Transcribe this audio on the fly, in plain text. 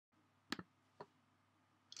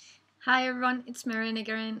Hi everyone, it's Marianne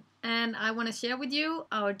again, and I want to share with you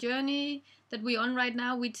our journey that we're on right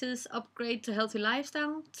now, which is upgrade to healthy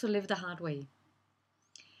lifestyle to live the hard way.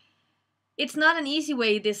 It's not an easy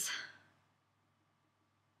way, this,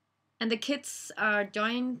 and the kids have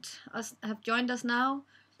joined us now,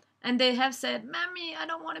 and they have said, "Mommy, I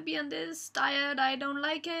don't want to be on this diet. I don't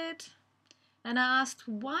like it." And I asked,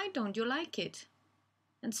 "Why don't you like it?"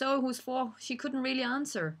 And so, who's four, she couldn't really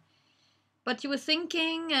answer. But you were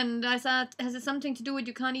thinking, and I thought, has it something to do with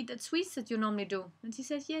you can't eat that sweets that you normally do? And she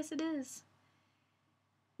says, yes, it is.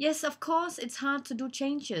 Yes, of course, it's hard to do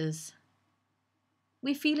changes.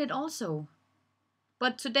 We feel it also.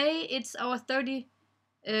 But today it's our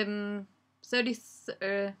 33rd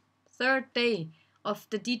day of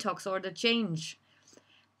the detox or the change.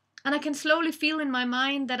 And I can slowly feel in my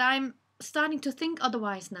mind that I'm starting to think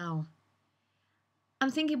otherwise now. I'm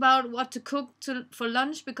thinking about what to cook for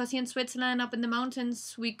lunch because here in Switzerland, up in the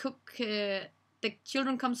mountains, we cook. The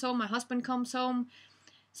children comes home, my husband comes home,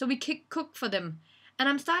 so we cook for them. And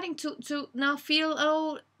I'm starting to now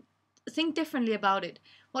feel, think differently about it.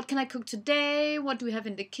 What can I cook today? What do we have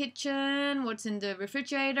in the kitchen? What's in the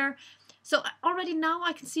refrigerator? So already now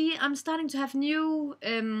I can see I'm starting to have new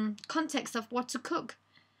context of what to cook.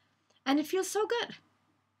 And it feels so good.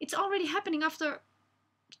 It's already happening after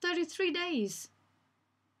 33 days.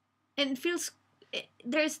 And it feels,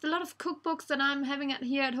 there's a lot of cookbooks that I'm having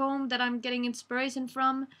here at home that I'm getting inspiration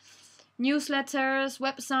from, newsletters,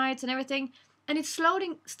 websites and everything. And it's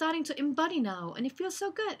slowly starting to embody now. And it feels so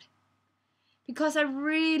good. Because I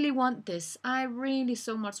really want this. I really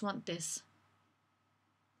so much want this.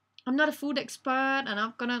 I'm not a food expert and I'm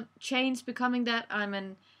not gonna change becoming that. I'm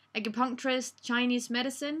an acupuncturist, Chinese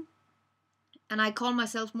medicine. And I call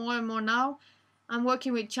myself more and more now, I'm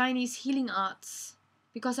working with Chinese healing arts.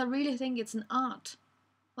 Because I really think it's an art.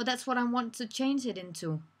 Or that's what I want to change it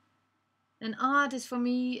into. An art is for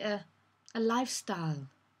me a lifestyle.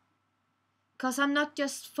 Because I'm not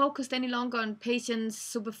just focused any longer on patients'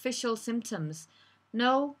 superficial symptoms.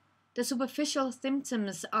 No, the superficial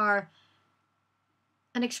symptoms are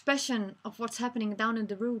an expression of what's happening down in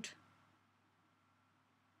the root.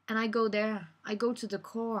 And I go there. I go to the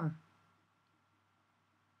core.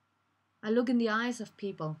 I look in the eyes of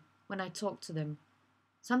people when I talk to them.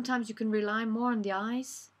 Sometimes you can rely more on the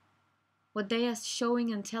eyes, what they are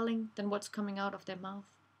showing and telling, than what's coming out of their mouth.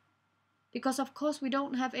 Because of course we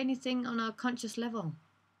don't have anything on our conscious level.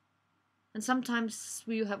 And sometimes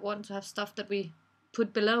we want to have stuff that we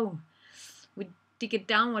put below. We dig it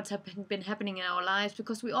down what's been happening in our lives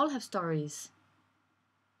because we all have stories.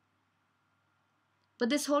 But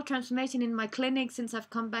this whole transformation in my clinic, since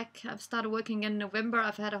I've come back, I've started working in November.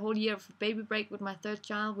 I've had a whole year of baby break with my third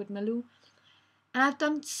child, with Malou. And I've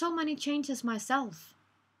done so many changes myself.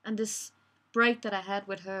 And this break that I had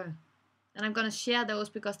with her. And I'm going to share those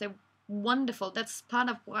because they're wonderful. That's part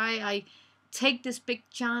of why I take this big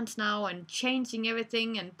chance now and changing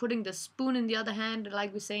everything and putting the spoon in the other hand,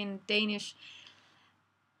 like we say in Danish.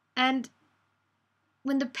 And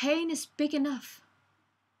when the pain is big enough,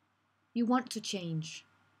 you want to change.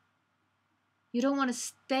 You don't want to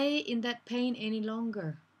stay in that pain any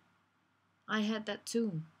longer. I had that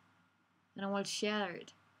too. And I will share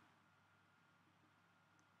it.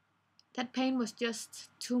 That pain was just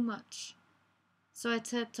too much. So I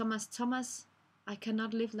said, Thomas, I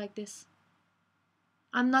cannot live like this.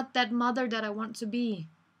 I'm not that mother that I want to be.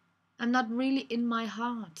 I'm not really in my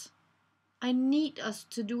heart. I need us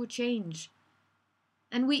to do a change.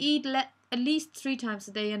 And we eat at least 3 times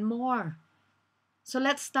a day and more. So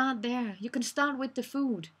let's start there. You can start with the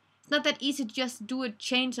food. It's not that easy to just do a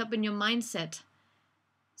change up in your mindset.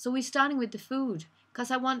 So we're starting with the food. Because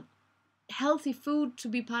I want healthy food to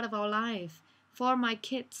be part of our life. For my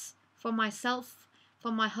kids, for myself,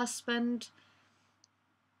 for my husband.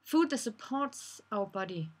 Food that supports our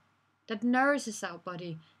body, that nourishes our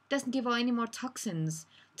body, doesn't give out any more toxins.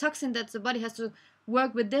 Toxin that the body has to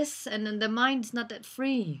work with this and then the mind is not that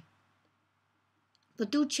free. But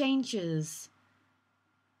do changes.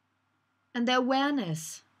 And the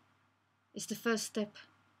awareness is the first step.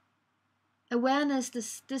 Awareness,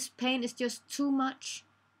 this pain is just too much.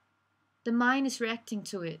 The mind is reacting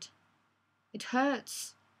to it. It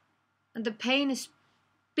hurts. And the pain is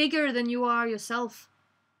bigger than you are yourself.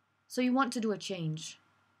 So you want to do a change.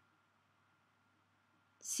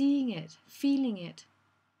 Seeing it, feeling it.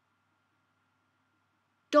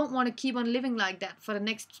 Don't want to keep on living like that for the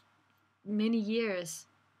next many years.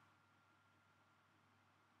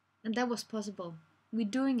 And that was possible. We're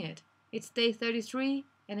doing it. It's day 33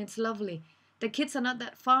 and it's lovely. The kids are not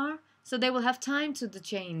that far, so they will have time to the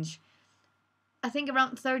change. I think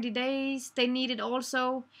around 30 days. They need it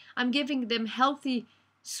also. I'm giving them healthy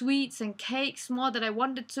sweets and cakes more than I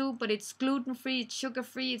wanted to, but it's gluten-free, it's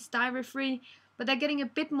sugar-free, it's dairy-free. But they're getting a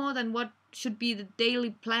bit more than what should be the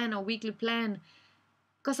daily plan or weekly plan.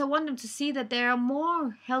 Because I want them to see that there are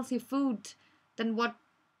more healthy food than what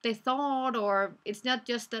they thought, or it's not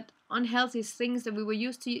just that unhealthy things that we were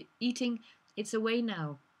used to eating, it's away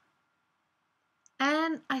now.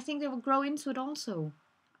 And I think they will grow into it also.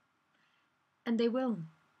 And they will.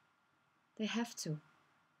 They have to.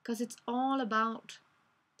 Because it's all about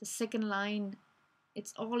the second line.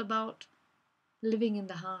 It's all about living in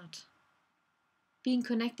the heart. Being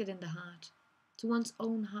connected in the heart. To one's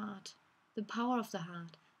own heart. The power of the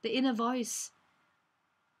heart. The inner voice.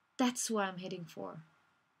 That's what I'm heading for.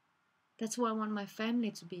 That's where I want my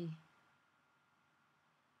family to be.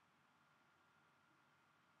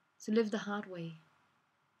 To live the hard way.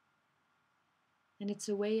 And it's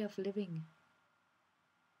a way of living.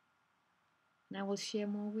 And I will share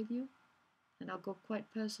more with you. And I'll go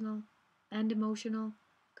quite personal and emotional.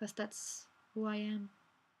 Because that's who I am.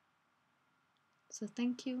 So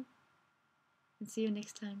thank you. And see you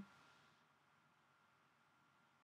next time.